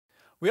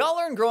We all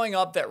learned growing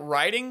up that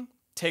writing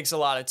takes a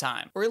lot of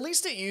time, or at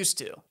least it used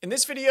to. In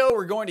this video,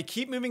 we're going to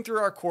keep moving through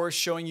our course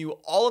showing you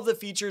all of the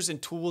features and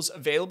tools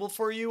available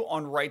for you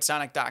on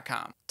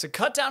Writesonic.com to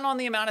cut down on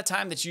the amount of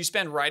time that you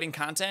spend writing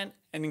content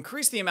and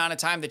increase the amount of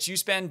time that you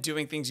spend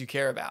doing things you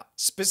care about.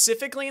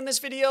 Specifically in this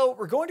video,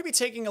 we're going to be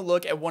taking a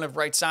look at one of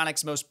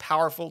Writesonic's most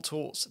powerful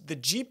tools, the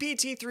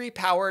GPT-3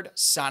 powered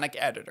Sonic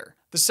Editor.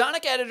 The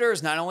Sonic Editor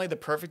is not only the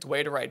perfect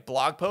way to write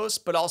blog posts,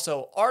 but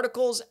also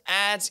articles,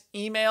 ads,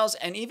 emails,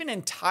 and even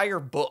entire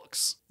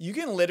books. You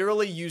can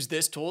literally use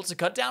this tool to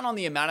cut down on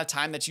the amount of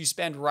time that you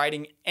spend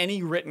writing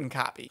any written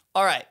copy.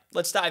 All right,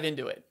 let's dive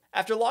into it.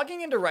 After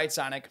logging into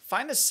Writesonic,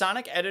 find the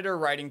Sonic Editor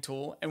writing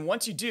tool, and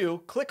once you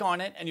do, click on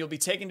it and you'll be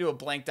taken to a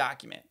blank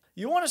document.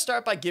 You want to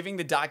start by giving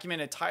the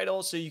document a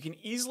title so you can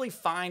easily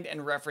find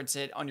and reference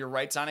it on your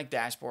Writesonic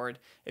dashboard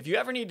if you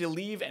ever need to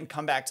leave and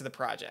come back to the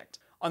project.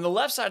 On the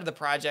left side of the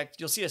project,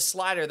 you'll see a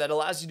slider that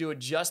allows you to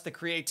adjust the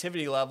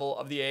creativity level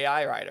of the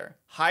AI writer.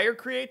 Higher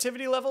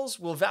creativity levels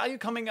will value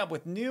coming up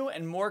with new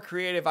and more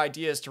creative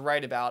ideas to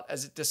write about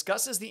as it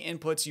discusses the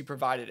inputs you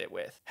provided it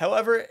with.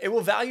 However, it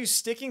will value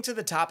sticking to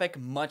the topic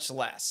much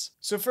less.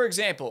 So for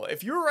example,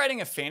 if you're writing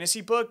a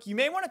fantasy book, you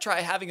may want to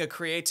try having a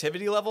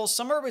creativity level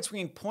somewhere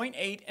between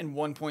 0.8 and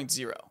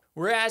 1.0.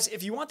 Whereas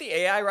if you want the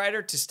AI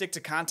writer to stick to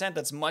content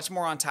that's much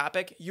more on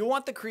topic, you'll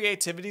want the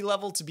creativity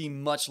level to be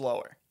much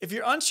lower. If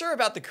you're unsure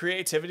about the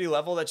creativity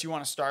level that you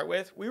want to start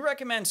with, we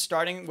recommend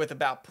starting with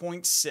about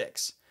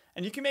 0.6.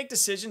 And you can make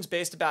decisions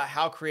based about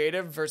how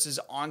creative versus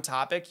on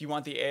topic you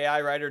want the AI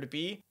writer to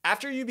be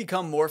after you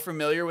become more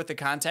familiar with the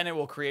content it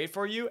will create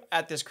for you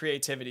at this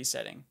creativity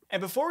setting.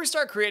 And before we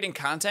start creating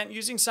content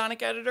using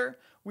Sonic Editor,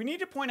 we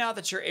need to point out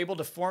that you're able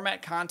to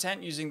format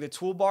content using the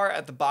toolbar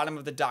at the bottom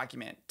of the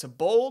document to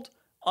bold,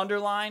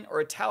 underline,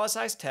 or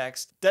italicize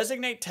text,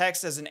 designate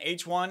text as an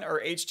H1 or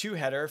H2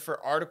 header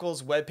for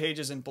articles, web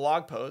pages, and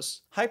blog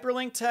posts,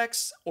 hyperlink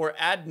text, or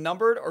add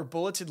numbered or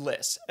bulleted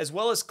lists, as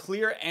well as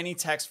clear any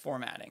text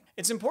formatting.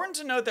 It's important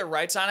to note that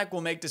Writesonic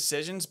will make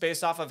decisions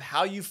based off of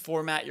how you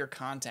format your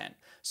content,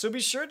 so be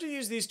sure to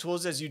use these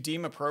tools as you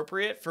deem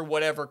appropriate for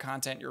whatever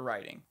content you're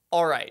writing.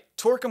 Alright,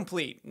 tour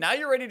complete. Now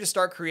you're ready to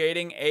start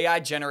creating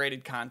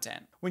AI-generated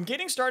content. When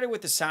getting started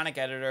with the Sonic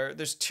Editor,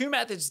 there's two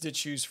methods to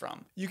choose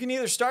from. You can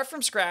either start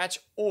from scratch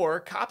or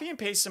copy and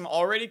paste some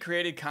already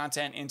created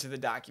content into the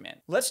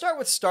document. Let's start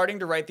with starting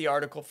to write the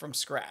article from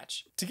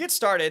scratch. To get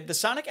started, the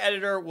Sonic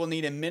Editor will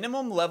need a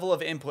minimum level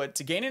of input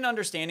to gain an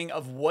understanding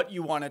of what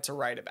you want it to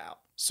write about.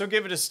 So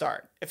give it a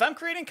start. If I'm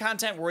creating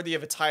content worthy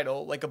of a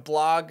title, like a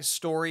blog,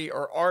 story,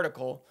 or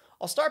article,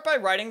 I'll start by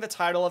writing the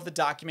title of the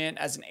document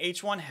as an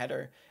H1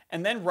 header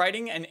and then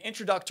writing an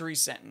introductory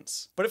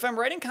sentence. But if I'm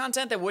writing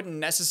content that wouldn't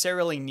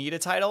necessarily need a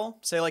title,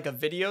 say like a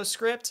video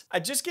script, I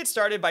just get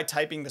started by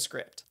typing the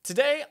script.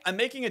 Today, I'm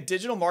making a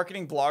digital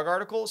marketing blog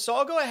article, so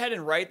I'll go ahead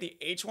and write the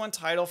H1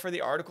 title for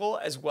the article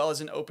as well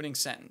as an opening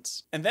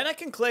sentence. And then I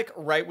can click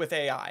Write with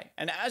AI.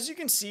 And as you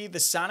can see, the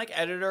Sonic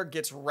Editor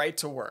gets right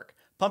to work,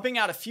 pumping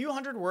out a few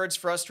hundred words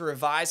for us to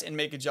revise and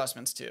make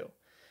adjustments to.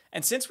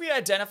 And since we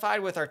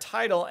identified with our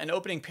title and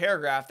opening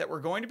paragraph that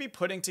we're going to be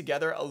putting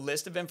together a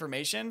list of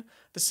information,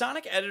 the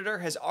Sonic Editor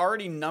has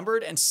already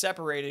numbered and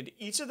separated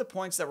each of the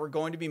points that we're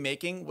going to be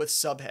making with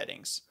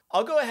subheadings.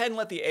 I'll go ahead and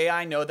let the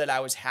AI know that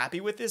I was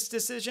happy with this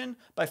decision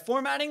by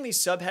formatting these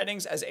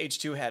subheadings as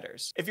H2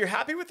 headers. If you're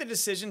happy with the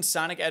decision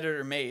Sonic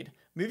Editor made,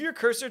 move your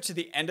cursor to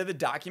the end of the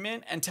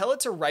document and tell it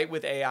to write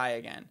with AI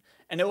again.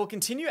 And it will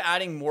continue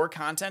adding more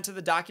content to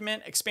the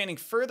document, expanding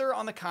further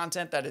on the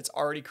content that it's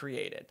already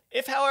created.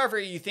 If, however,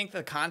 you think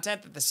the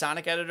content that the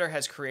Sonic Editor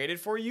has created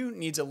for you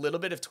needs a little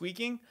bit of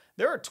tweaking,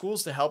 there are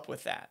tools to help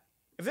with that.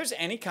 If there's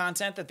any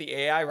content that the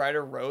AI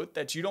writer wrote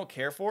that you don't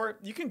care for,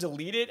 you can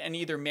delete it and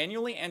either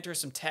manually enter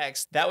some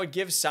text that would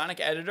give Sonic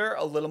Editor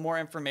a little more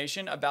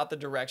information about the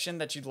direction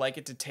that you'd like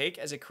it to take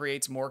as it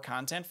creates more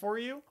content for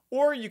you,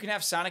 or you can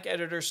have Sonic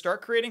Editor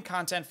start creating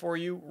content for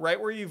you right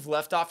where you've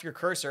left off your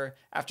cursor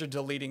after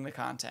deleting the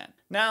content.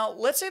 Now,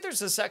 let's say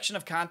there's a section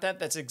of content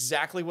that's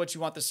exactly what you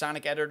want the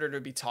Sonic Editor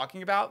to be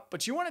talking about,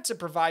 but you want it to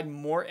provide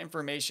more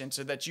information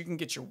so that you can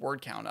get your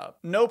word count up.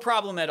 No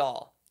problem at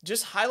all.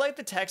 Just highlight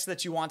the text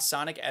that you want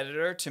Sonic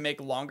Editor to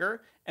make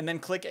longer and then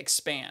click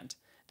Expand.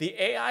 The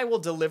AI will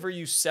deliver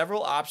you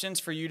several options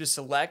for you to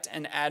select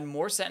and add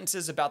more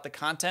sentences about the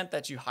content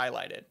that you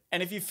highlighted.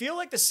 And if you feel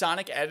like the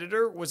Sonic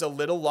Editor was a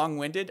little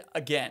long-winded,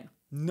 again,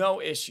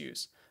 no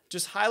issues.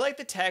 Just highlight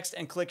the text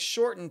and click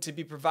Shorten to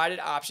be provided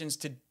options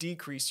to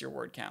decrease your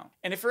word count.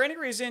 And if for any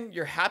reason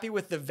you're happy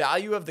with the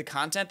value of the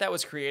content that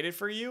was created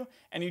for you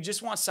and you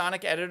just want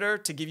Sonic Editor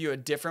to give you a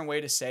different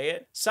way to say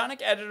it,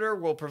 Sonic Editor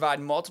will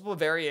provide multiple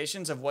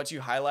variations of what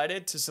you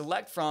highlighted to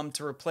select from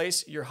to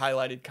replace your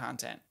highlighted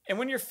content. And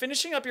when you're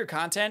finishing up your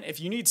content, if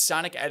you need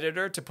Sonic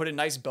Editor to put a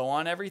nice bow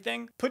on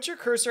everything, put your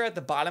cursor at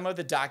the bottom of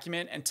the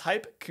document and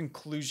type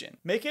Conclusion.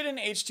 Make it an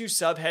H2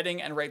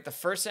 subheading and write the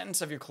first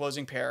sentence of your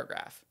closing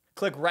paragraph.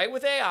 Click Write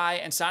with AI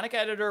and Sonic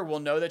Editor will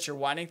know that you're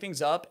winding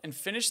things up and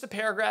finish the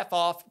paragraph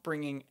off,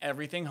 bringing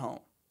everything home.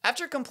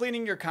 After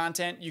completing your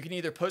content, you can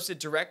either post it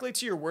directly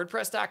to your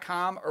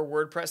WordPress.com or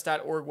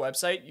WordPress.org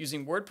website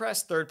using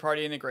WordPress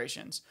third-party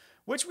integrations,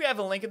 which we have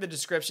a link in the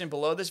description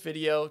below this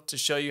video to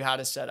show you how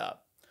to set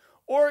up.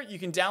 Or you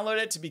can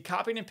download it to be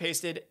copied and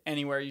pasted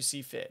anywhere you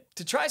see fit.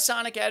 To try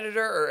Sonic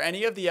Editor or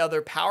any of the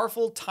other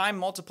powerful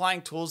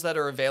time-multiplying tools that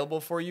are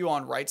available for you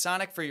on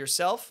Writesonic for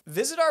yourself,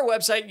 visit our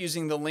website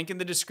using the link in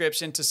the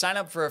description to sign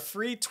up for a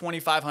free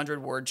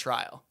 2,500 word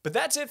trial. But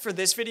that's it for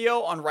this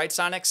video on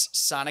Writesonic's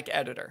Sonic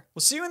Editor.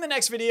 We'll see you in the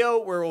next video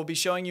where we'll be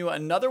showing you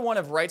another one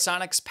of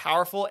Writesonic's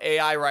powerful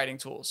AI writing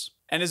tools.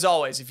 And as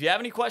always, if you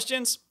have any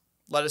questions,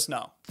 let us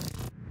know.